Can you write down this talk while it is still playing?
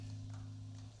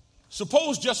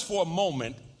Suppose just for a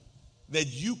moment that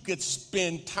you could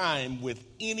spend time with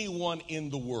anyone in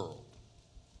the world.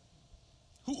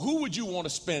 Who would you want to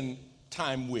spend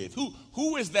time with?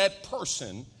 Who is that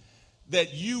person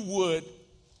that you would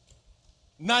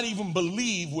not even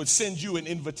believe would send you an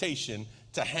invitation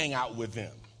to hang out with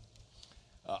them?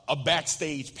 A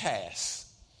backstage pass,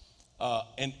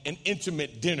 an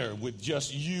intimate dinner with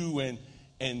just you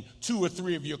and two or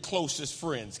three of your closest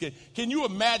friends. Can you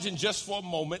imagine just for a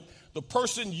moment the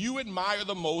person you admire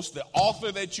the most, the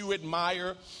author that you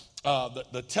admire,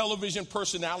 the television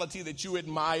personality that you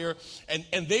admire,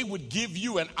 and they would give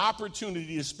you an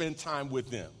opportunity to spend time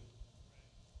with them?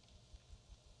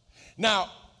 Now,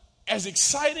 as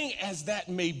exciting as that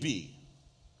may be,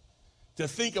 to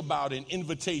think about an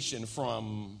invitation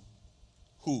from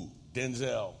who?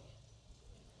 Denzel,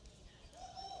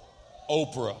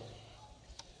 Oprah,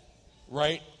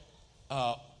 right?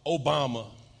 Obama,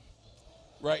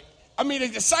 right? I mean,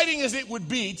 as exciting as it would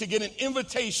be to get an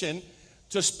invitation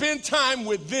to spend time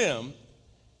with them,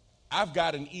 I've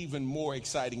got an even more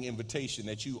exciting invitation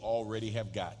that you already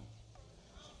have gotten.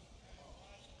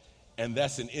 And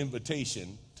that's an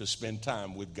invitation to spend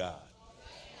time with God.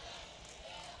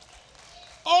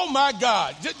 Oh my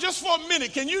God, just for a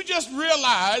minute, can you just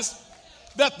realize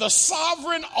that the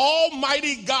sovereign,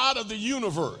 almighty God of the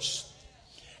universe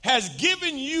has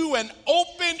given you an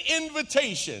open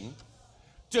invitation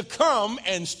to come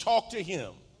and talk to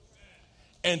him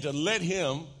and to let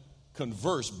him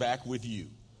converse back with you?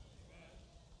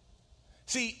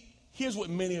 See, here's what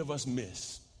many of us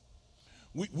miss.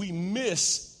 We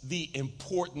miss the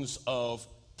importance of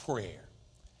prayer.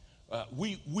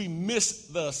 We miss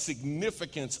the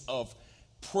significance of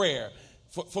prayer.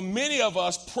 For many of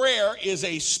us, prayer is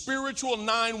a spiritual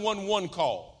 911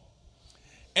 call.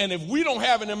 And if we don't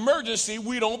have an emergency,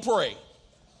 we don't pray.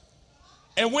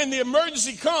 And when the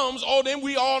emergency comes, then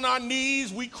we all on our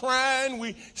knees, we crying,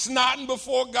 we snotting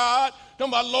before God.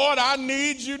 Talking about, Lord, I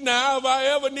need you now if I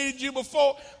ever needed you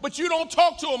before. But you don't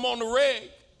talk to him on the reg.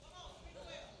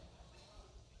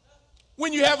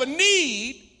 When you have a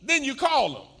need, then you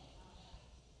call him.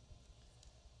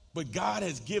 But God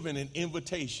has given an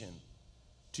invitation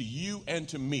to you and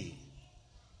to me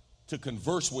to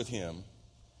converse with him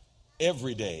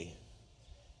every day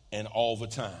and all the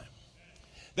time.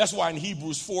 That's why in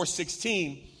Hebrews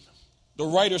 4:16, the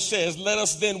writer says, let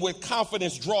us then with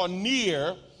confidence draw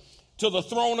near to the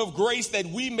throne of grace that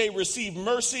we may receive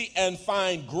mercy and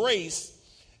find grace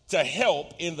to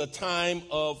help in the time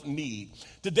of need.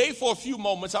 Today, for a few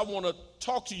moments, I want to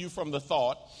talk to you from the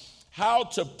thought, how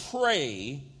to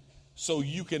pray so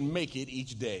you can make it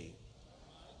each day.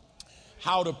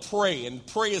 How to pray. And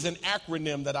pray is an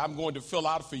acronym that I'm going to fill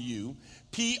out for you.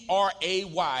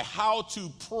 P-R-A-Y. How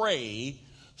to pray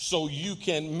so you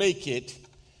can make it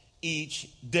each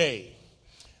day.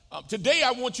 Today,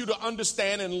 I want you to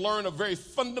understand and learn a very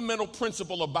fundamental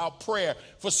principle about prayer.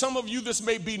 For some of you, this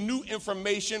may be new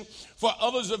information. For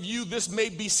others of you, this may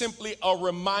be simply a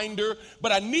reminder.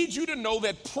 But I need you to know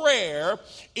that prayer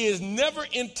is never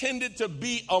intended to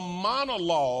be a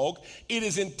monologue. It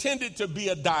is intended to be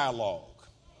a dialogue.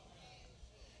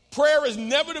 Prayer is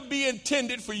never to be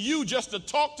intended for you just to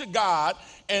talk to God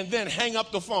and then hang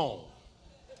up the phone.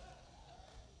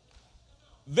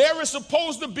 There is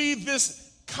supposed to be this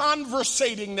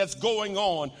conversating that's going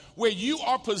on where you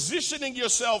are positioning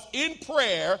yourself in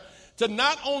prayer to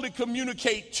not only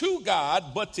communicate to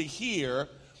God, but to hear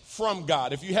from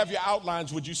God. If you have your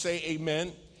outlines, would you say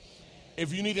amen?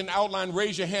 If you need an outline,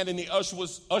 raise your hand and the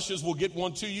ushers will get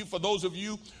one to you. For those of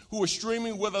you who are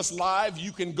streaming with us live,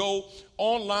 you can go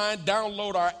online,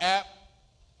 download our app,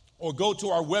 or go to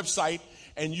our website,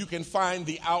 and you can find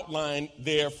the outline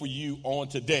there for you on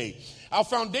today. Our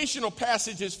foundational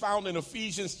passage is found in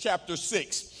Ephesians chapter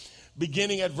 6,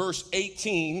 beginning at verse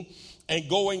 18 and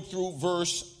going through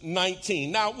verse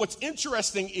 19. Now, what's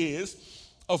interesting is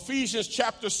Ephesians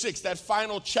chapter 6, that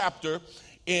final chapter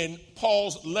in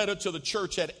Paul's letter to the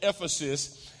church at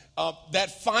Ephesus,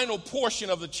 that final portion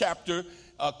of the chapter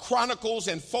chronicles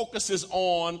and focuses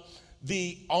on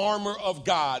the armor of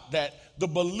God, that the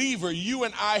believer, you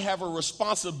and I, have a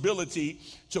responsibility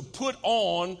to put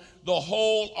on the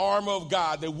whole armor of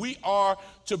God, that we are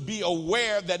to be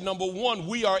aware that, number one,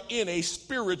 we are in a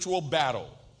spiritual battle,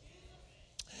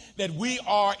 that we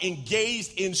are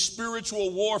engaged in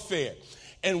spiritual warfare.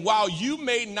 And while you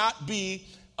may not be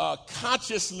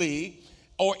consciously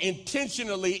or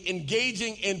intentionally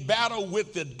engaging in battle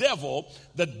with the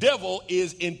devil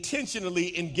is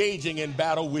intentionally engaging in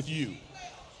battle with you.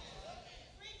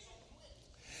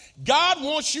 God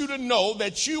wants you to know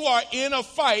that you are in a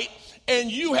fight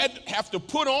and you have to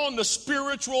put on the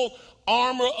spiritual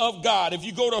armor of God. If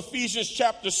you go to Ephesians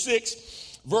chapter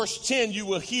 6, verse 10, you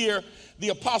will hear the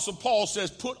Apostle Paul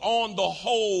says, put on the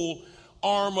whole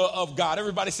armor of God.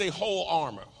 Everybody say whole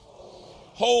armor.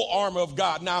 Whole armor of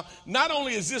God. Now, not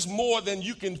only is this more than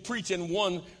you can preach in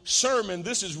one sermon,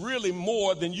 this is really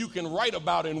more than you can write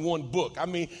about in one book. I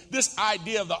mean, this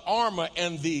idea of the armor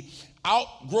and the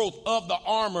outgrowth of the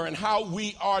armor and how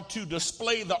we are to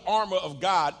display the armor of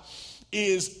God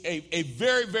is a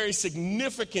very, very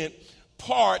significant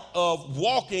part of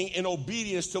walking in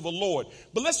obedience to the Lord.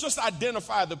 But let's just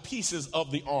identify the pieces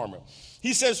of the armor.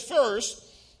 He says, first,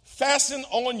 fasten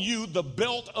on you the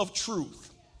belt of truth.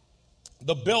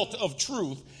 The belt of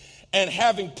truth, and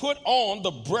having put on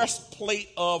the breastplate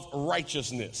of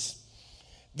righteousness.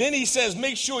 Then he says,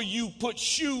 make sure you put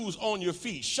shoes on your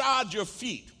feet, shod your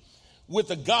feet with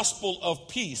the gospel of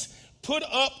peace. Put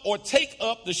up or take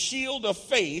up the shield of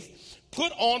faith.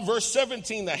 Put on, verse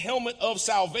 17, the helmet of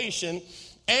salvation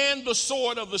and the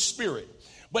sword of the Spirit.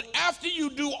 But after you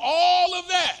do all of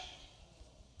that,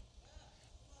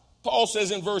 Paul says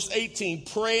in verse 18,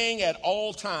 praying at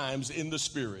all times in the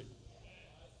Spirit,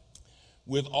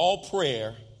 with all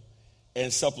prayer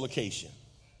and supplication.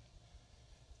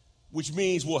 Which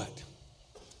means what?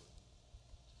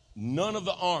 None of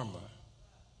the armor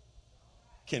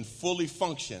can fully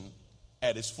function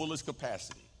at its fullest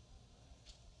capacity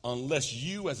unless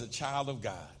you as a child of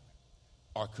God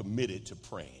are committed to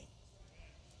praying.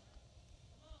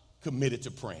 Committed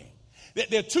to praying.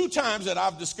 There are two times that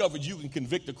I've discovered you can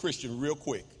convict a Christian real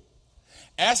quick.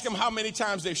 Ask them how many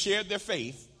times they've shared their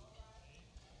faith,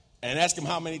 and ask them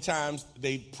how many times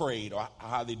they've prayed or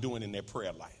how they're doing in their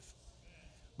prayer life.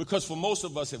 Because for most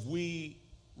of us, if we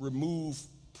remove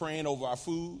praying over our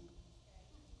food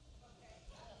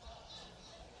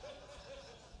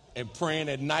and praying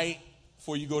at night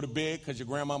before you go to bed because your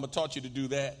grandmama taught you to do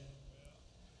that,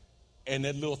 and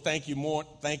that little thank you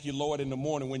Lord in the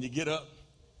morning when you get up,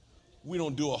 we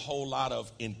don't do a whole lot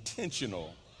of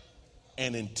intentional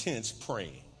and intense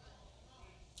praying.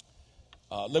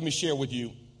 Let me share with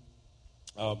you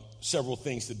several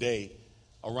things today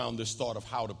around this thought of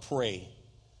how to pray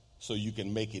so you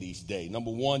can make it each day.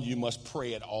 Number one, you must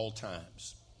pray at all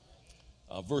times.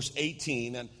 Verse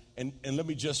 18, and let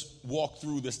me just walk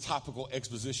through this topical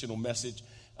expositional message.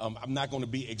 I'm not going to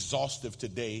be exhaustive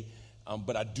today,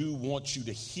 but I do want you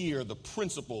to hear the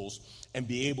principles and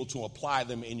be able to apply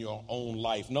them in your own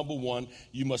life. Number one,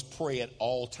 you must pray at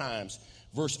all times.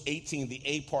 Verse 18, the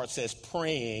A part says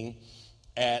praying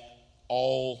at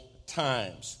all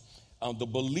times. The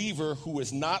believer who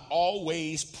is not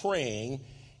always praying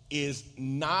is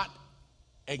not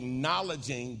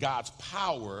acknowledging God's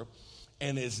power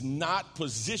and is not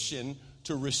positioned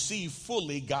to receive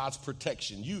fully God's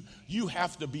protection. You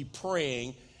have to be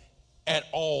praying at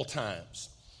all times.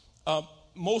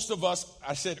 Most of us,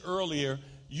 I said earlier,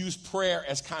 use prayer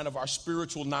as kind of our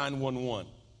spiritual 911.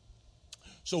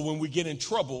 So when we get in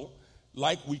trouble,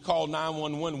 like we call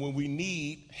 911 when we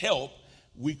need help,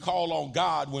 we call on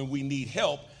God when we need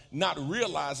help, not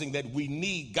realizing that we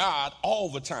need God all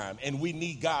the time and we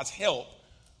need God's help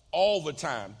all the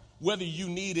time. Whether you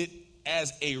need it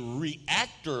as a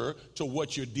reactor to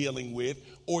what you're dealing with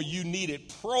or you need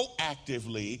it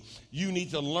proactively, you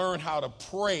need to learn how to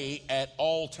pray at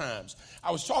all times.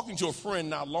 I was talking to a friend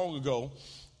not long ago,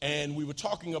 and we were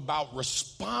talking about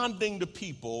responding to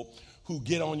people who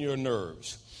get on your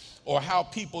nerves, or how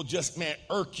people just,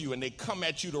 irk you and they come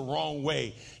at you the wrong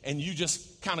way and you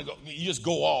just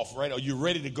go off, right? Or you're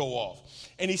ready to go off.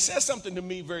 And he says something to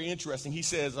me very interesting. He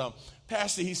says,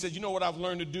 Pastor, he said, you know what I've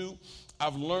learned to do?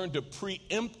 I've learned to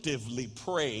preemptively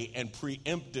pray and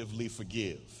preemptively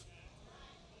forgive.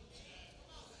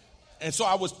 And so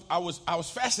I was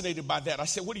fascinated by that. I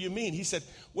said, what do you mean? He said,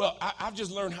 well, I've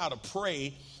just learned how to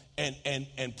pray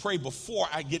and pray before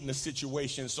I get in a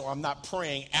situation, so I'm not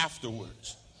praying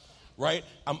afterwards. Right?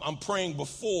 I'm praying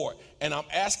before, and I'm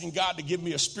asking God to give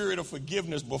me a spirit of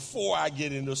forgiveness before I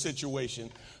get into a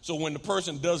situation. So when the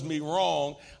person does me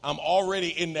wrong, I'm already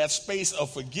in that space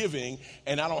of forgiving,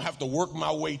 and I don't have to work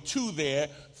my way to there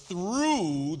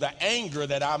through the anger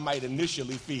that I might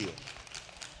initially feel.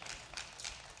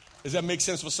 Does that make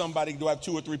sense for somebody? Do I have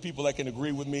two or three people that can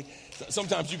agree with me?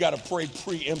 Sometimes you got to pray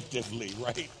preemptively,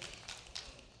 right?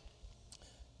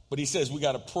 But he says we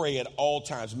got to pray at all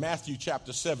times. Matthew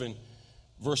chapter 7,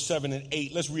 verse 7 and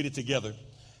 8. Let's read it together.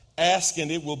 Ask and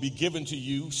it will be given to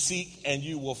you. Seek and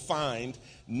you will find.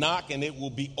 Knock and it will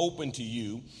be open to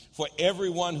you. For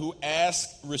everyone who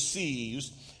asks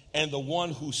receives, and the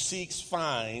one who seeks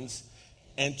finds,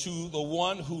 and to the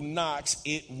one who knocks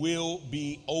it will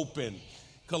be open.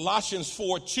 Colossians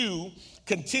 4:2,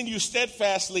 continue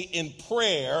steadfastly in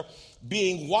prayer,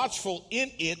 being watchful in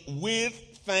it with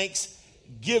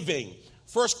thanksgiving.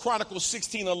 1 Chronicles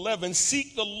 16:11,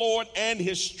 seek the Lord and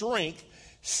his strength,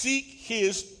 seek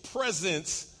his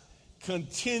presence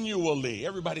continually.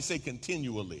 Everybody say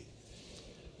continually.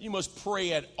 You must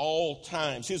pray at all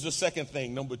times. Here's the second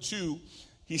thing. Number 2,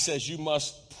 he says you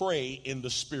must pray in the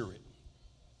Spirit.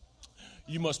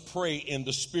 You must pray in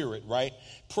the Spirit, right?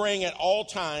 Praying at all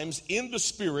times in the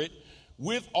Spirit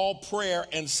with all prayer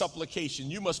and supplication.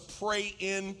 You must pray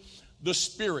in the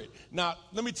Spirit. Now,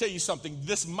 let me tell you something.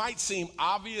 This might seem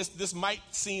obvious. This might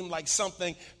seem like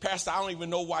something, Pastor, I don't even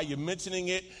know why you're mentioning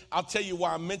it. I'll tell you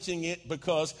why I'm mentioning it,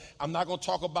 because I'm not going to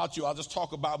talk about you. I'll just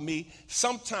talk about me.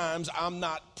 Sometimes I'm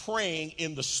not praying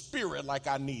in the Spirit like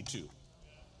I need to.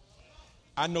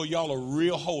 I know y'all are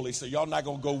real holy, so y'all not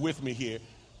going to go with me here.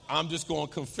 I'm just going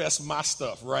to confess my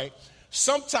stuff, right?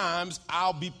 Sometimes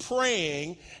I'll be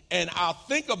praying and I'll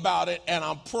think about it and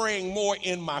I'm praying more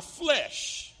in my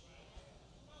flesh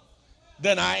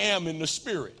than I am in the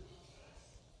Spirit.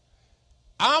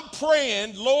 I'm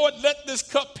praying, Lord, let this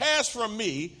cup pass from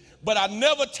me, but I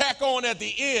never tack on at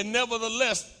the end,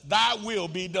 nevertheless, thy will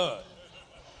be done.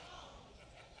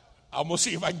 I'm going to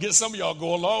see if I can get some of y'all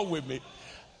go along with me.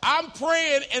 I'm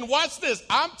praying, and watch this.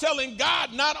 I'm telling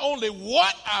God not only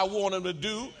what I want him to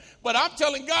do, but I'm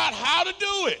telling God how to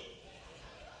do it.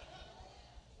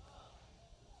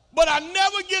 But I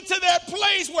never get to that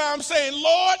place where I'm saying,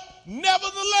 Lord,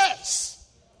 nevertheless,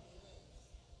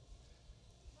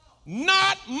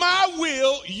 not my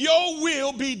will, your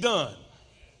will be done.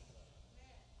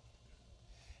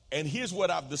 And here's what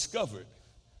I've discovered.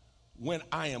 When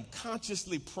I am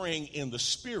consciously praying in the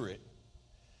Spirit,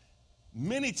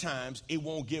 many times it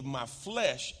won't give my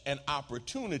flesh an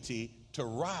opportunity to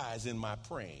rise in my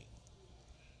praying.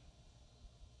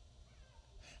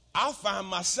 I'll find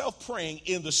myself praying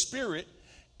in the Spirit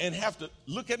and have to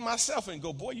look at myself and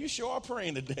go, boy, you sure are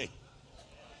praying today.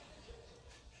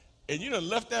 And you done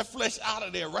left that flesh out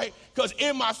of there, right? Because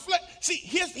in my flesh, see,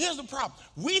 here's the problem.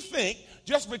 We think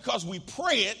just because we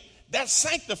pray it, that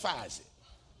sanctifies it.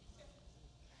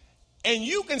 And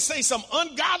you can say some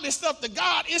ungodly stuff to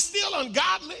God, it's still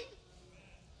ungodly.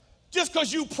 Just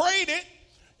because you prayed it,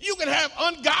 you can have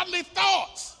ungodly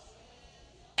thoughts.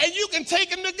 And you can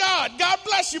take them to God. God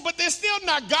bless you, but they're still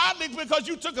not godly because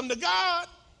you took them to God.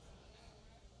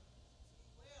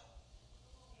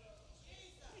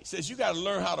 He says you got to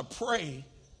learn how to pray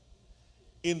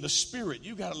in the Spirit.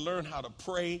 You got to learn how to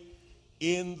pray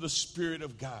in the Spirit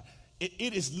of God.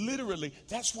 It is literally,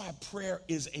 that's why prayer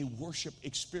is a worship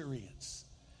experience,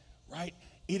 right?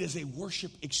 It is a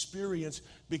worship experience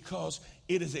because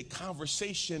it is a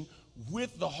conversation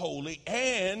with the Holy.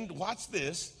 And watch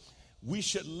this, we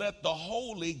should let the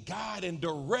Holy guide and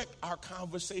direct our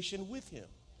conversation with him.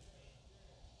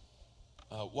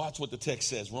 Watch what the text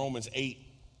says, Romans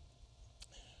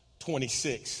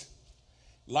 8:26.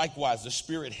 Likewise, the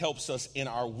Spirit helps us in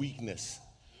our weakness.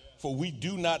 For we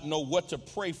do not know what to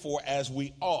pray for as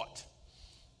we ought.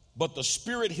 But the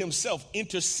Spirit himself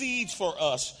intercedes for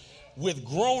us with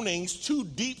groanings too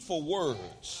deep for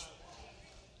words.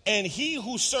 And he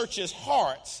who searches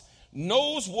hearts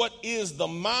knows what is the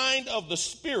mind of the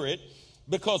Spirit,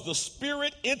 because the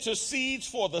Spirit intercedes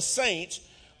for the saints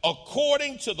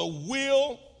according to the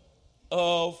will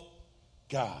of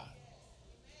God.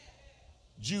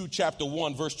 Jude chapter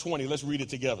 1, verse 20. Let's read it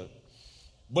together.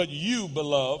 But you,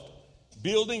 beloved,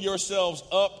 building yourselves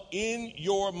up in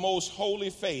your most holy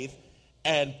faith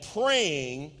and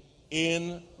praying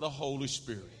in the Holy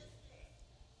Spirit.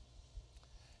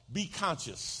 Be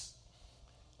conscious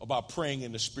about praying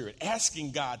in the Spirit,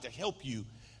 asking God to help you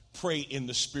pray in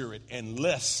the Spirit and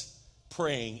less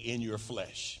praying in your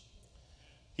flesh.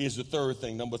 Here's the third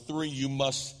thing. Number 3, you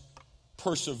must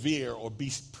persevere or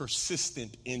be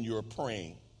persistent in your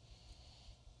praying.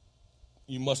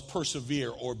 You must persevere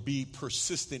or be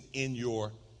persistent in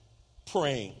your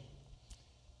praying.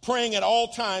 Praying at all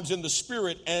times in the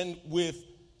Spirit and with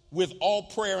all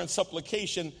prayer and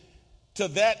supplication. To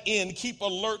that end, keep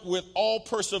alert with all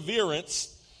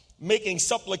perseverance, making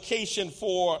supplication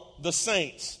for the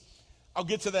saints. I'll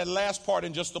get to that last part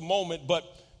in just a moment, but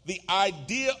the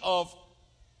idea of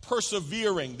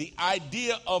persevering, the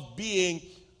idea of being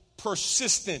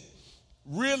persistent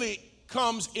really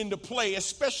comes into play,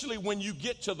 especially when you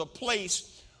get to the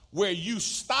place where you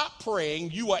stop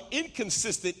praying, you are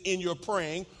inconsistent in your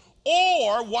praying,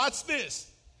 or watch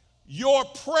this, your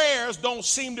prayers don't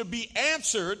seem to be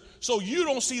answered, so you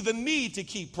don't see the need to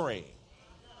keep praying.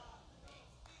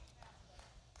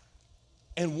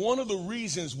 And one of the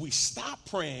reasons we stop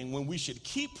praying when we should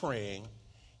keep praying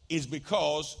is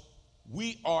because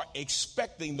we are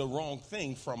expecting the wrong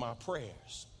thing from our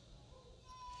prayers.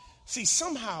 See,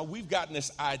 somehow we've gotten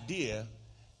this idea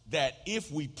that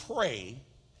if we pray,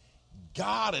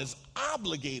 God is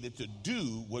obligated to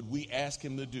do what we ask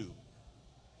him to do,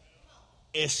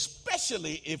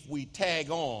 especially if we tag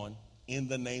on in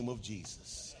the name of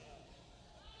Jesus.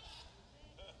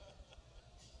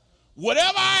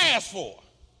 Whatever I ask for,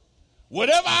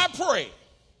 whatever I pray,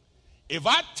 if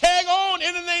I tag on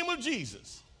in the name of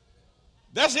Jesus,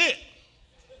 that's it.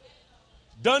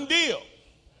 Done deal.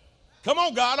 Come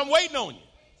on, God, I'm waiting on you.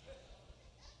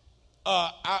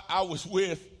 I was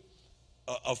with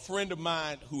a friend of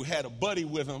mine who had a buddy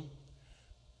with him,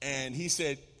 and he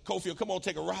said, Cofield, come on,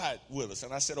 take a ride with us.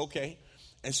 And I said, okay.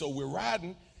 And so we're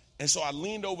riding, and so I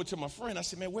leaned over to my friend. I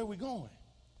said, man, where are we going?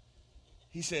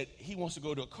 He said, he wants to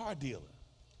go to a car dealer.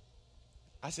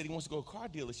 I said, he wants to go to a car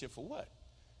dealership for what?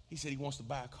 He said he wants to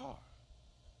buy a car.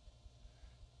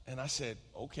 And I said,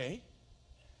 okay.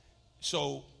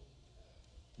 So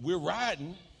we're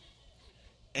riding,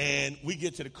 and we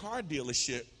get to the car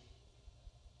dealership,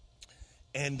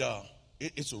 and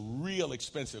it's a real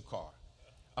expensive car.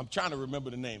 I'm trying to remember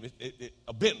the name.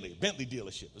 A Bentley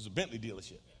dealership. It was a Bentley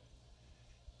dealership.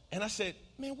 And I said,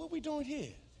 man, what are we doing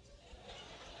here?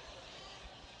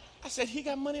 I said, he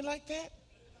got money like that?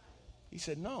 He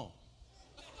said, no.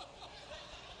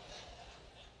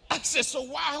 I said, so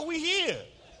why are we here?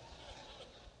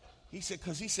 He said,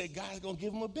 because he said God's going to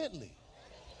give him a Bentley.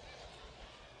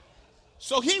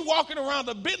 So he walking around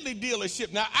the Bentley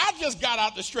dealership. Now, I just got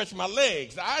out to stretch my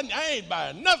legs. I ain't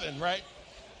buying nothing, right?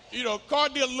 You know, car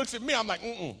dealer looks at me. I'm like,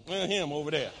 him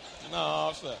over there.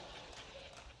 No, sir.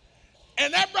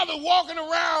 And that brother walking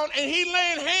around, and he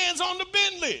laying hands on the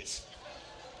Bentleys.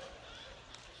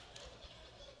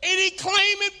 And he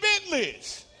claiming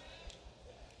Bentleys.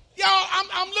 Y'all,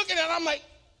 I'm looking at it, I'm like,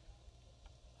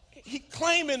 he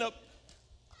claiming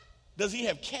does he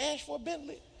have cash for a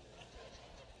Bentley?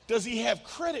 Does he have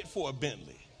credit for a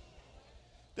Bentley?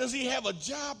 Does he have a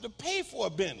job to pay for a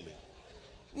Bentley?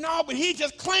 No, but he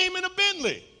just claiming a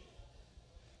Bentley.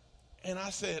 And I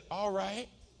said, all right.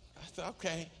 I said,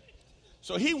 okay.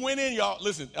 So he went in, y'all.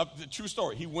 Listen, the true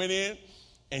story. He went in,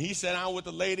 and he sat down with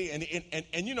the lady.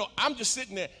 And you know, I'm just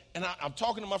sitting there, and I'm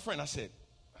talking to my friend. I said,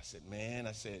 man,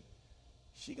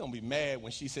 she going to be mad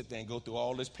when she sit there and go through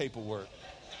all this paperwork.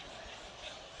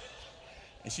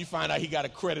 And she find out he got a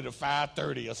credit of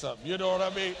 $530 or something. You know what I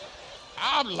mean?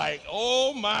 I'm like,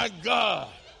 oh, my God.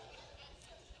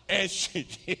 And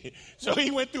so he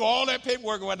went through all that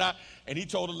paperwork and whatnot, and he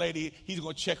told the lady he's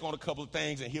going to check on a couple of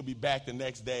things, and he'll be back the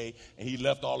next day. And he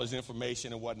left all his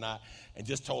information and whatnot and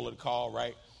just told her to call,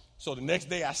 right? So the next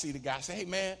day I see the guy say, hey,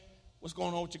 man, what's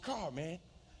going on with your car, man?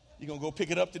 You going to go pick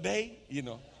it up today? You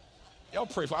know. Y'all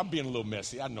pray for I'm being a little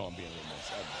messy. I know I'm being a little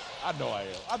messy. I know I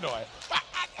am.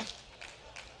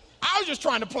 I was just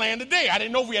trying to plan the day. I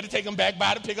didn't know if we had to take him back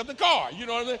by to pick up the car. You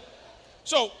know what I mean?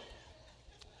 So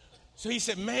he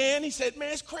said, man,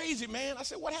 it's crazy, man. I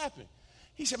said, what happened?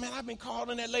 He said, man, I've been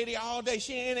calling that lady all day.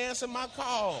 She ain't answered my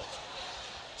calls.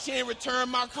 She ain't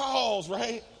returned my calls,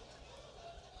 right?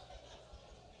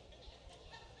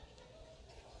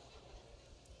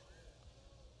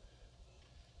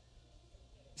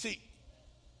 See,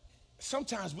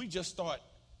 sometimes we just start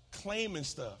claiming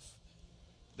stuff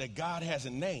that God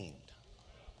hasn't named,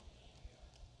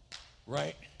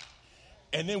 right?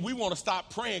 And then we want to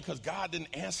stop praying because God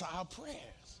didn't answer our prayers.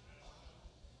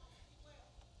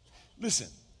 Listen,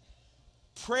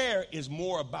 prayer is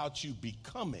more about you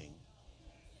becoming,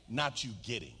 not you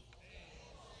getting.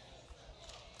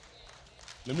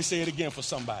 Let me say it again for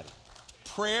somebody.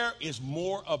 Prayer is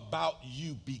more about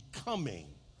you becoming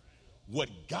what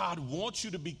God wants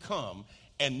you to become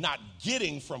and not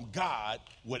getting from God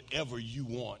whatever you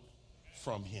want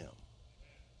from him.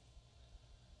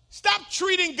 Stop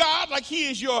treating God like he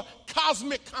is your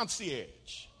cosmic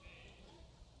concierge,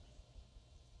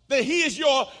 that he is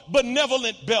your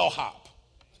benevolent bellhop.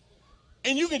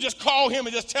 And you can just call him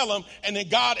and just tell him, and then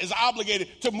God is obligated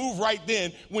to move right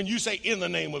then when you say, in the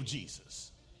name of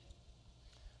Jesus.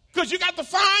 Because you got to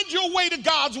find your way to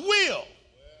God's will.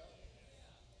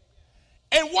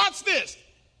 And watch this.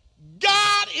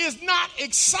 God is not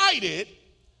excited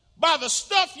by the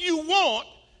stuff you want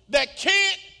that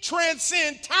can't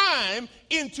transcend time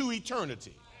into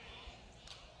eternity.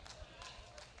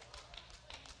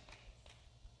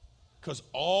 Because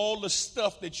all the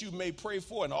stuff that you may pray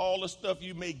for and all the stuff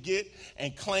you may get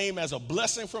and claim as a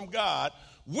blessing from God,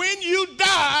 when you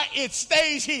die, it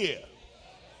stays here.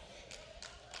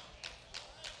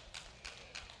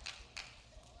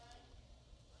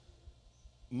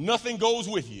 Nothing goes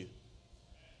with you.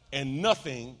 and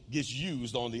nothing gets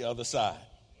used on the other side.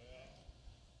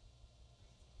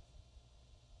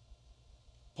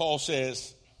 Paul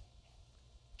says,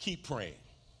 keep praying.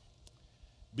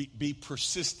 Be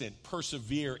persistent,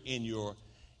 persevere in your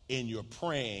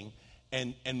praying,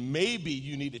 and maybe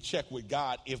you need to check with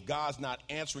God. If God's not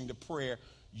answering the prayer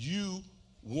you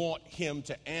want him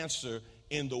to answer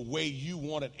in the way you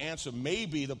want it answered,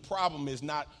 maybe the problem is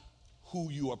not who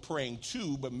you are praying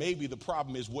to, but maybe the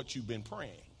problem is what you've been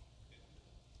praying.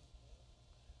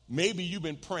 Maybe you've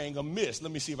been praying amiss.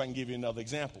 Let me see if I can give you another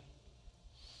example.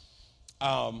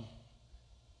 I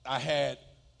had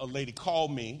a lady call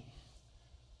me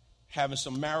having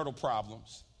some marital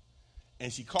problems,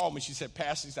 and she called me. She said,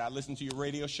 Pastor, I listened to your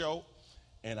radio show,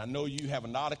 and I know you have a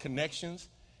lot of connections,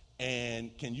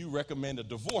 and can you recommend a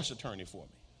divorce attorney for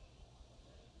me?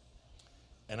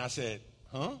 And I said,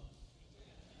 huh?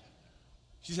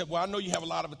 She said, well, I know you have a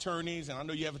lot of attorneys, and I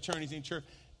know you have attorneys in church.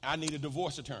 I need a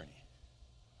divorce attorney.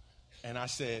 And I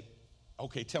said,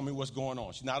 okay, tell me what's going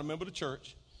on. She's not a member of the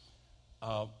church,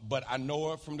 but I know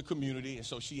her from the community, and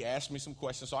so she asked me some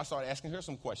questions. So I started asking her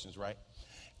some questions, right?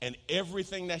 And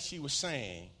everything that she was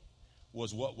saying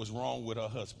was what was wrong with her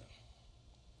husband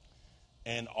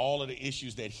and all of the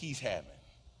issues that he's having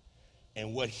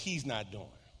and what he's not doing.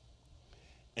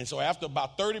 And so after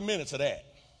about 30 minutes of that,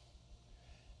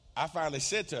 I finally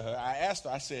said to her, I asked her,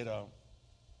 I said,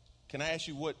 can I ask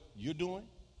you what you're doing?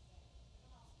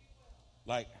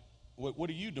 Like, what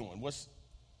are you doing?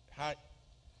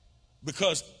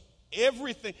 Because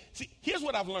everything, see, here's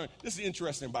what I've learned. This is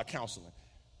interesting about counseling.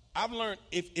 I've learned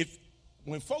if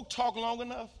when folk talk long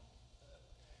enough,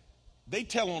 they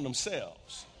tell on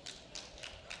themselves.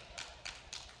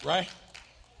 Right?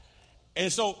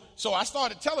 And so I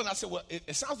started telling her, I said, well,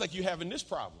 it sounds like you're having this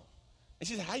problem. And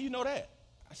she said, how you know that?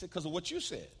 I said, because of what you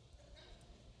said.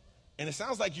 And it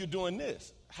sounds like you're doing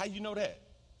this. How you know that?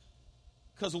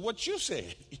 Because of what you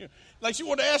said. Like she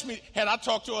wanted to ask me, had I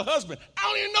talked to her husband? I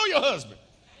don't even know your husband.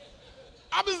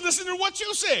 I was listening to what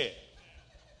you said.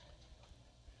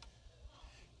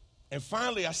 And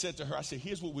finally I said to her, I said,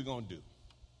 here's what we're going to do.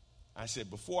 I said,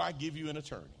 before I give you an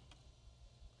attorney,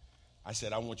 I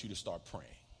said, I want you to start praying.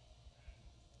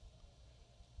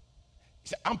 He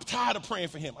said, I'm tired of praying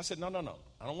for him. I said, no.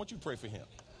 I don't want you to pray for him.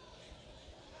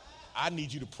 I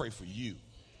need you to pray for you.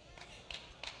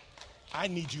 I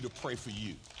need you to pray for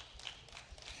you.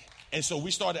 And so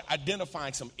we started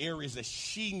identifying some areas that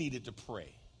she needed to pray,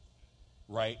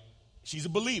 right? She's a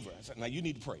believer. I said, now you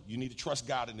need to pray. You need to trust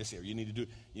God in this area. You need to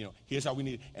do, here's how we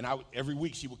need it. And every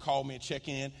week she would call me and check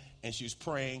in, and she was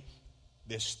praying.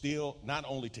 They're still not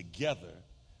only together,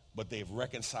 but they've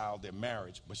reconciled their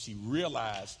marriage. But she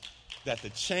realized that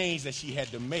the change that she had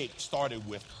to make started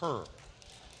with her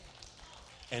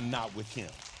and not with him.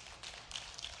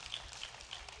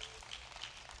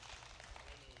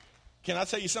 Can I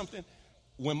tell you something?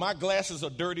 When my glasses are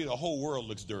dirty, the whole world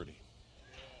looks dirty.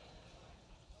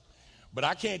 But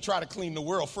I can't try to clean the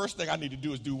world. First thing I need to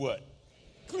do is do what?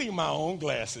 Clean my own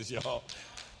glasses, y'all.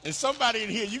 And somebody in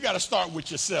here, you got to start with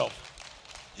yourself.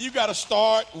 You got to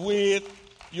start with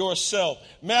yourself.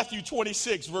 Matthew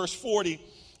 26, verse 40,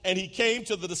 and he came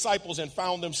to the disciples and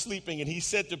found them sleeping, and he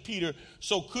said to Peter,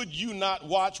 so could you not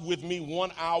watch with me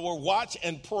 1 hour? Watch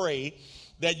and pray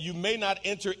that you may not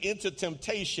enter into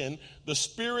temptation. The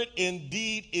spirit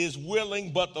indeed is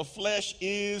willing, but the flesh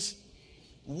is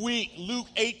weak. Luke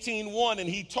 18:1, and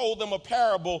he told them a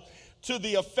parable to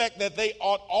the effect that they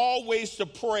ought always to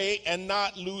pray and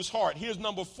not lose heart. Here's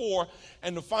number 4,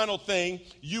 and the final thing,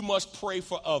 you must pray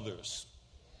for others.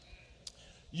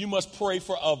 You must pray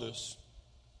for others.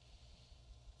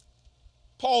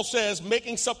 Paul says,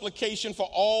 making supplication for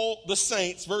all the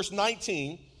saints, verse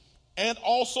 19, and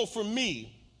also for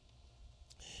me,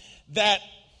 that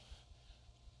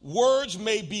words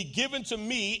may be given to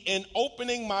me in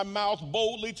opening my mouth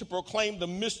boldly to proclaim the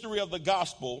mystery of the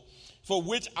gospel, for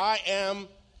which I am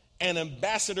an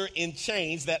ambassador in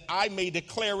chains, that I may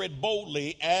declare it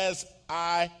boldly as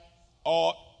I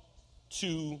ought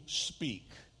to speak.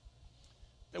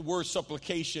 The word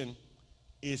supplication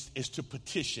is to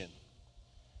petition,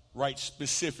 right?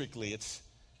 Specifically, it's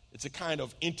a kind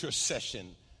of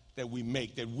intercession that we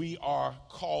make, that we are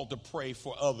called to pray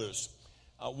for others.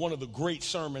 One of the great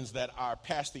sermons that our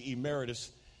pastor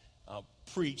emeritus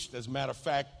preached, as a matter of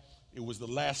fact, it was the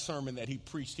last sermon that he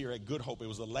preached here at Good Hope. It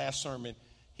was the last sermon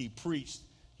he preached.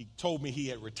 He told me he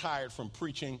had retired from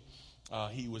preaching.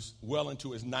 He was well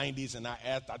into his 90s, and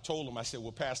I told him, I said,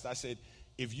 well, Pastor, I said,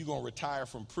 if you're going to retire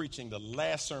from preaching, the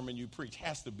last sermon you preach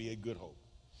has to be at Good Hope.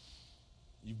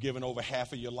 You've given over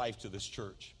half of your life to this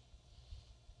church.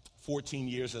 14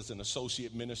 years as an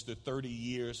associate minister, 30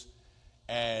 years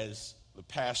as the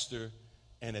pastor,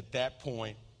 and at that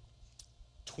point,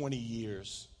 20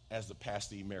 years as the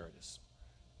pastor emeritus.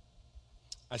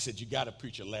 I said, you got to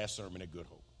preach your last sermon at Good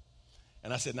Hope.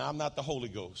 And I said, now, I'm not the Holy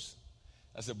Ghost.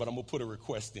 I said, but I'm going to put a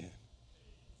request in.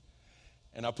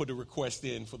 And I put a request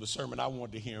in for the sermon I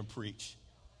wanted to hear him preach.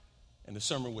 And the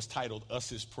sermon was titled,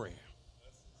 Us is Prayer.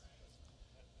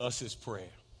 Us is Prayer.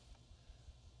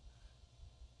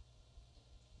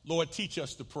 Lord, teach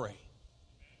us to pray.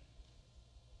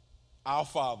 Our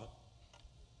Father,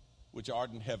 which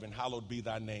art in heaven, hallowed be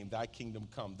thy name. Thy kingdom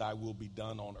come, thy will be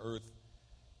done on earth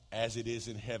as it is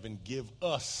in heaven. Give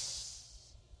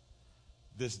us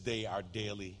this day our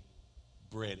daily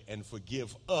bread, and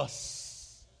forgive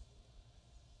us.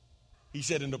 He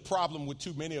said, and the problem with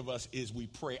too many of us is we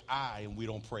pray I and we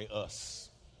don't pray us.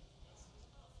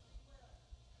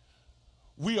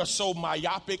 We are so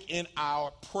myopic in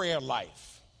our prayer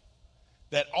life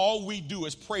that all we do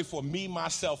is pray for me,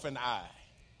 myself, and I.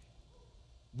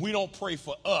 We don't pray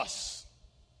for us.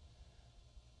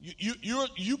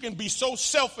 You can be so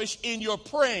selfish in your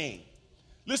praying.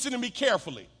 Listen to me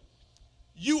carefully.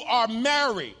 You are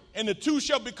married, and the two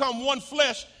shall become one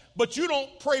flesh, but you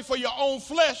don't pray for your own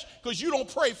flesh because you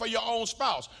don't pray for your own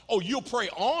spouse. Oh, you'll pray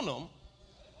on them.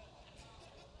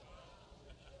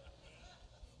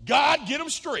 God, get them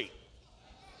straight.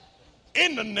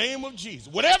 In the name of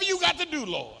Jesus. Whatever you got to do,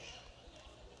 Lord.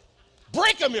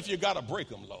 Break them if you got to break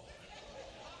them, Lord.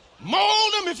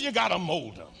 Mold them if you got to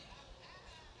mold them.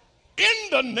 In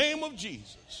the name of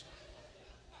Jesus.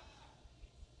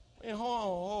 Man,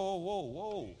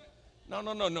 whoa.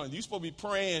 No. You're supposed to be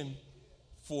praying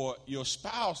for your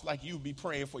spouse like you be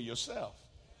praying for yourself.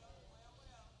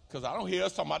 Because I don't hear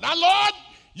us talking about, now, Lord,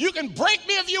 you can break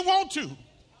me if you want to.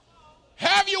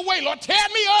 Have your way, Lord. Tear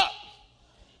me up.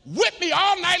 Whip me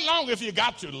all night long if you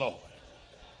got to, Lord.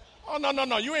 Oh,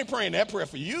 no. You ain't praying that prayer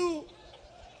for you.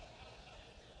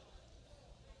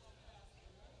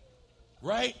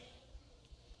 Right?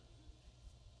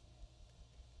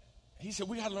 He said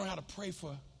we got to learn how to pray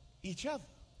for each other.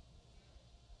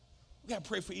 We got to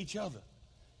pray for each other.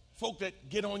 Folk that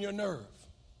get on your nerve.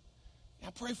 You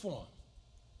got to pray for them.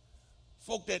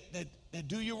 Folk that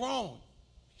do you wrong.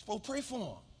 You're supposed to pray for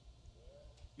them.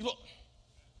 You look.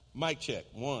 Mic check.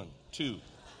 1, 2.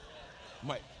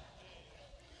 Mic.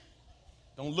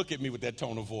 Don't look at me with that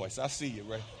tone of voice. I see you,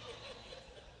 right?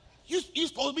 You're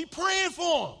supposed to be praying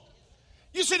for them.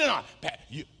 You sitting there,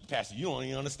 Pastor, you don't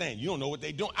even understand. You don't know what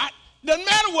they're doing. Doesn't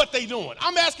matter what they're doing.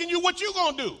 I'm asking you what you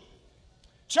going to do.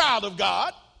 Child of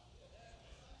God.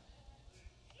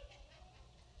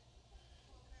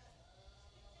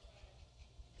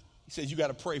 He says you got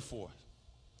to pray for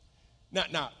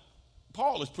it. Now,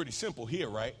 Paul is pretty simple here,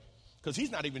 right? Because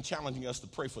he's not even challenging us to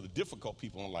pray for the difficult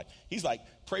people in life. He's like,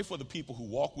 pray for the people who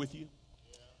walk with you.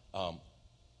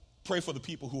 Pray for the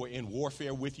people who are in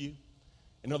warfare with you.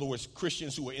 In other words,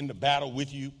 Christians who are in the battle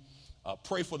with you.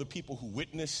 Pray for the people who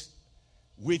witness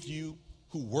with you,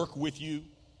 who work with you,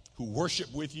 who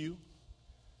worship with you.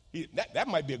 That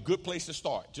might be a good place to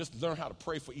start. Just learn how to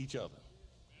pray for each other.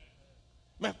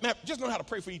 Man, just learn how to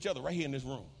pray for each other right here in this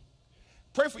room.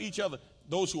 Pray for each other,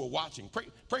 those who are watching.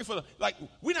 Pray for,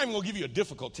 we're not even going to give you a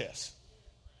difficult test.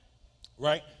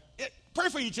 Right? Pray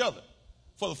for each other,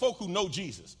 for the folk who know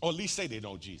Jesus, or at least say they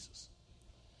know Jesus.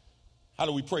 How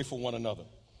do we pray for one another?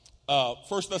 1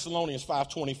 Thessalonians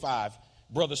 5:25,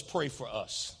 brothers, pray for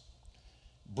us.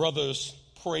 Brothers,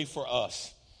 pray for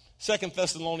us. 2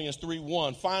 Thessalonians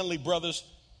 3:1, finally, brothers,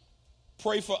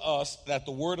 pray for us that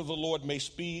the word of the Lord may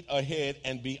speed ahead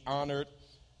and be honored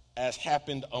as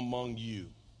happened among you.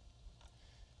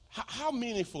 How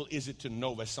meaningful is it to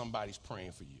know that somebody's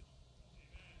praying for you?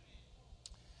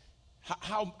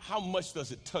 How much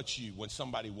does it touch you when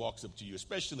somebody walks up to you,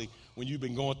 especially when you've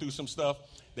been going through some stuff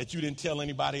that you didn't tell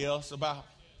anybody else about?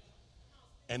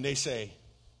 And they say,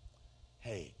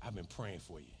 hey, I've been praying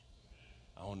for you.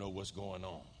 I don't know what's going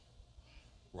on.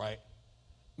 Right?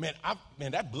 Man,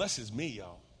 that blesses me,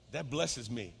 y'all. That blesses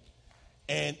me.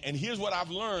 And here's what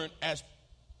I've learned as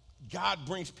God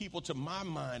brings people to my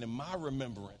mind and my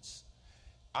remembrance.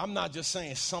 I'm not just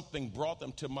saying something brought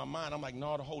them to my mind. I'm like,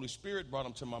 no, the Holy Spirit brought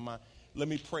them to my mind. Let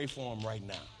me pray for them right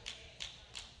now.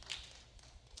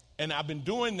 And I've been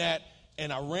doing that,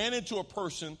 and I ran into a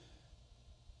person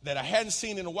that I hadn't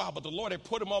seen in a while, but the Lord had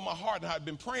put him on my heart, and I'd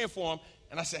been praying for him.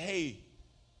 And I said, hey,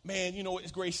 man, you know,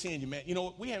 it's great seeing you, man. You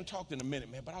know, we haven't talked in a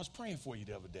minute, man, but I was praying for you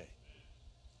the other day.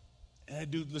 And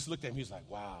that dude just looked at me. He was like,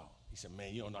 wow. He said,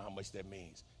 man, you don't know how much that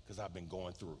means because I've been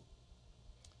going through.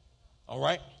 All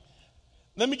right?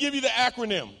 Let me give you the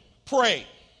acronym. PRAY.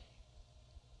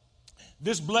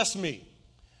 This blessed me.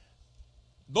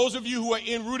 Those of you who are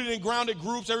in Rooted and Grounded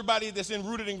groups, everybody that's in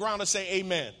Rooted and Grounded, say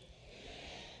amen. Amen.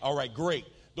 All right, great.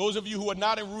 Those of you who are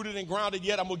not in Rooted and Grounded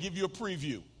yet, I'm going to give you a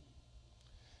preview.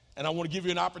 And I want to give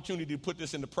you an opportunity to put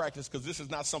this into practice because this is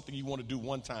not something you want to do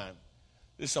one time.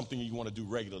 This is something you want to do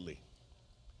regularly.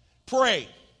 Pray.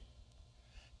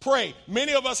 Pray.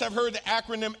 Many of us have heard the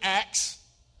acronym ACTS,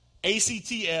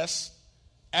 A-C-T-S,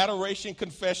 adoration,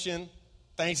 confession,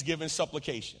 thanksgiving,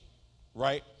 supplication,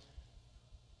 right?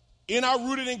 In our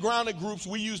Rooted and Grounded groups,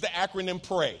 we use the acronym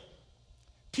PRAY.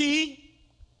 P,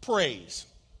 praise.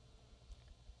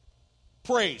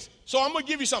 Praise. So I'm going to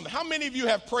give you something. How many of you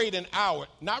have prayed an hour?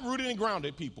 Not Rooted and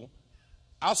Grounded people.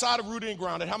 Outside of Rooted and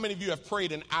Grounded, how many of you have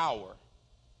prayed an hour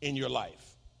in your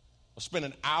life? Or spent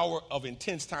an hour of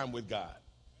intense time with God?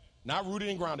 Not Rooted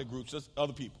and Grounded groups, just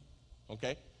other people.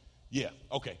 Okay? Yeah.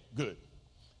 Okay, good.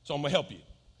 So I'm going to help you.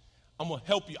 I'm going to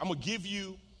help you. I'm going to give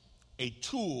you a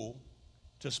tool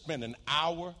to spend an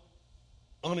hour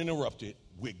uninterrupted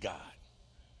with God.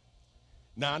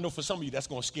 Now, I know for some of you that's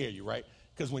going to scare you, right?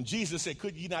 Because when Jesus said,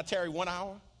 could you not tarry 1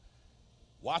 hour?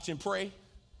 Watch and pray.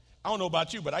 I don't know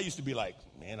about you, but I used to be like,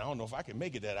 man, I don't know if I can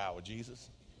make it that hour, Jesus.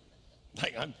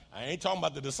 Like, I ain't talking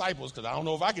about the disciples because I don't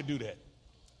know if I could do that.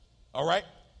 All right?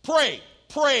 Pray.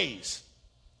 Praise.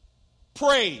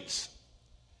 Praise.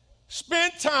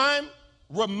 Spend time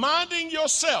reminding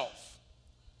yourself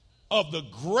of the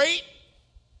great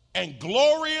and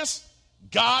glorious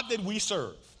God that we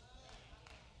serve.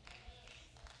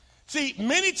 See,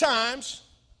 many times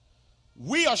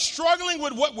we are struggling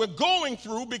with what we're going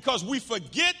through because we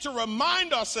forget to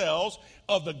remind ourselves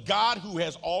of the God who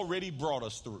has already brought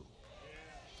us through.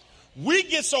 We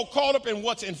get so caught up in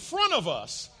what's in front of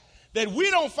us that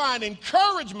we don't find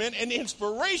encouragement and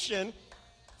inspiration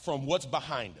from what's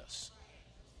behind us.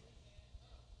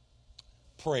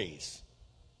 Praise.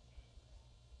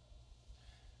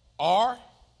 R,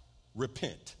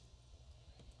 repent.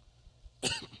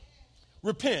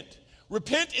 Repent.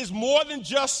 Repent is more than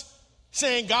just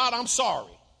saying, God, I'm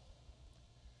sorry.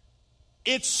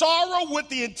 It's sorrow with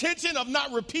the intention of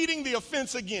not repeating the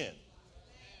offense again.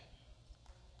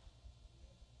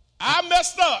 I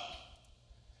messed up.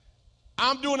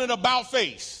 I'm doing an about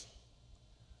face.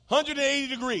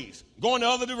 180 degrees, going the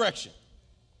other direction.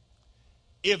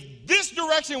 If this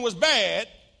direction was bad,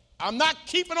 I'm not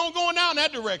keeping on going down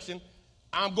that direction.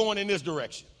 I'm going in this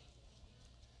direction.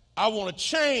 I want to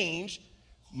change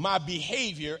my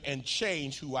behavior and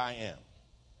change who I am.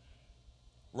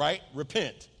 Right?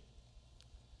 Repent.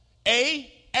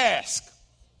 A, ask.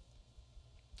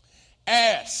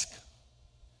 Ask.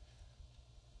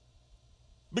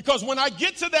 Because when I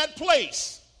get to that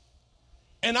place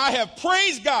and I have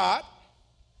praised God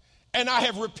and I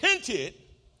have repented,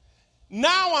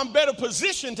 now I'm better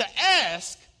positioned to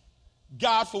ask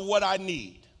God for what I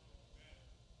need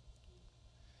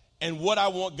and what I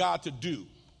want God to do,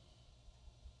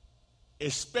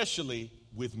 especially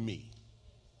with me.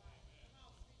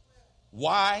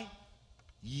 Why?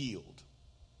 Yield.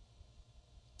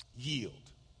 Yield.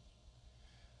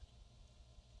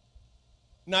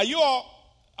 Now, you all,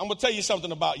 I'm going to tell you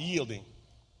something about yielding.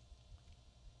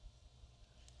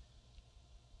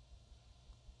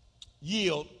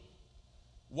 Yield.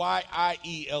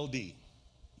 Y-I-E-L-D.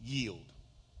 Yield.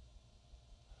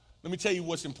 Let me tell you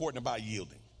what's important about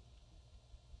yielding.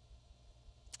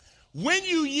 When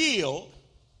you yield,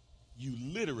 you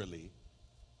literally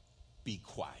be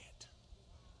quiet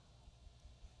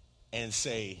and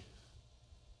say,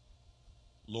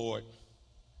 Lord,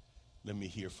 let me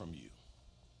hear from you.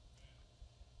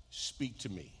 Speak to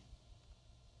me.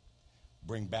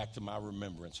 Bring back to my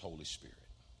remembrance, Holy Spirit.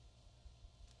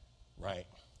 Right?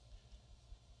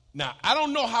 Now, I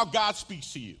don't know how God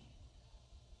speaks to you.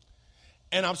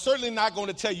 And I'm certainly not going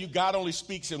to tell you God only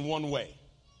speaks in one way,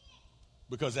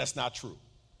 because that's not true.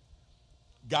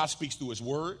 God speaks through his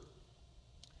word.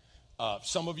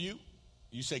 Some of you,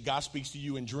 you say God speaks to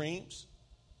you in dreams.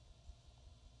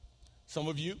 Some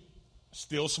of you,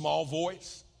 still small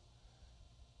voice.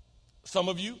 Some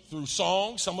of you through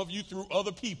songs. Some of you through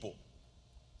other people.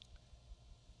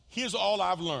 Here's all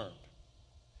I've learned.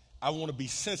 I want to be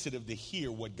sensitive to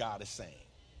hear what God is saying.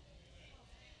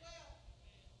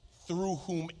 Through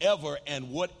whomever and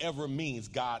whatever means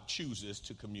God chooses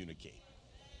to communicate.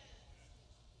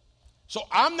 So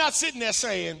I'm not sitting there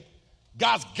saying,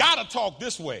 God's got to talk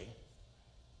this way.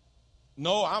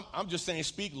 No, I'm just saying,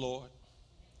 speak, Lord,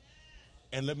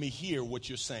 and let me hear what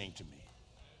you're saying to me.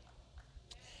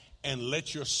 And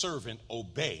let your servant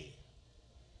obey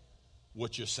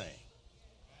what you're saying.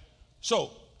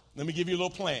 So, let me give you a little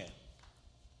plan.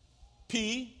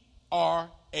 P-R-A-Y.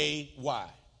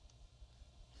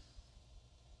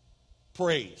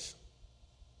 praise,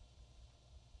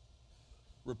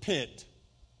 repent,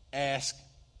 ask,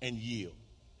 and yield.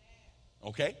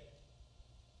 Okay?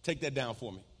 Take that down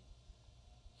for me.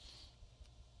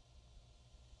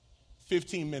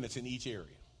 15 minutes in each area.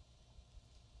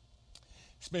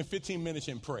 Spend 15 minutes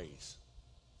in praise.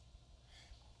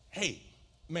 Hey,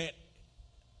 man,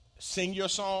 sing your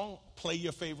song, play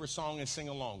your favorite song, and sing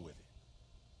along with it.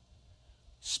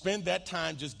 Spend that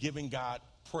time just giving God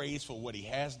praise for what he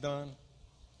has done,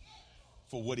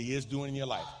 for what he is doing in your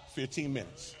life. 15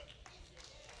 minutes.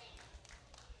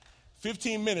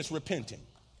 15 minutes repenting.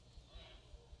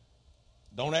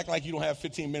 Don't act like you don't have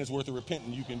 15 minutes worth of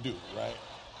repenting you can do, right?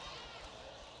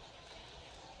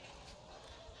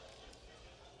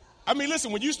 I mean,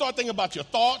 listen, when you start thinking about your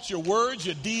thoughts, your words,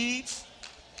 your deeds,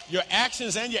 your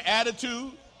actions, and your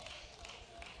attitude,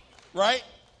 right?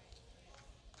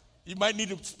 You might need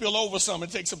to spill over some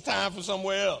and take some time for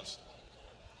somewhere else.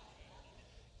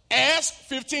 Ask,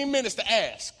 15 minutes to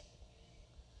ask,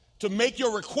 to make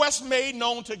your request made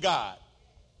known to God,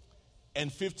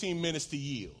 and 15 minutes to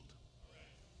yield,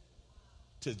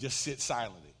 to just sit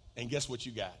silently. And guess what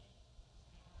you got?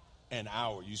 An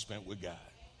hour you spent with God.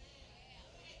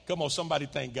 Come on, somebody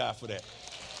thank God for that.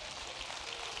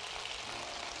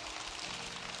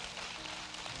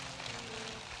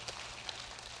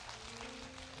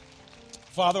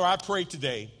 Father, I pray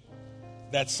today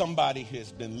that somebody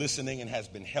has been listening and has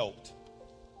been helped.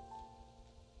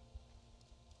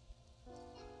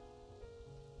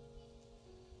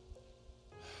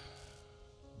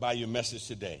 By your message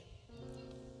today.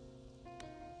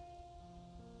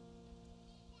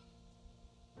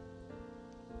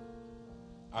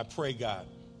 I pray, God,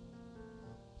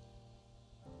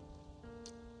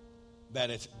 that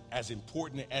it's as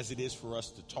important as it is for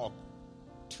us to talk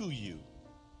to you.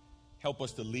 Help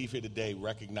us to leave here today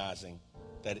recognizing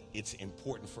that it's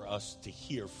important for us to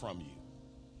hear from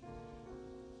you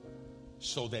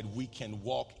so that we can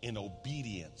walk in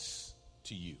obedience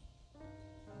to you.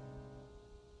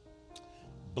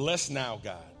 Bless now,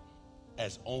 God,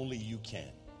 as only you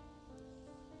can.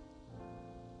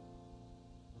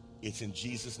 It's in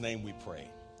Jesus' name we pray.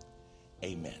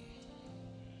 Amen.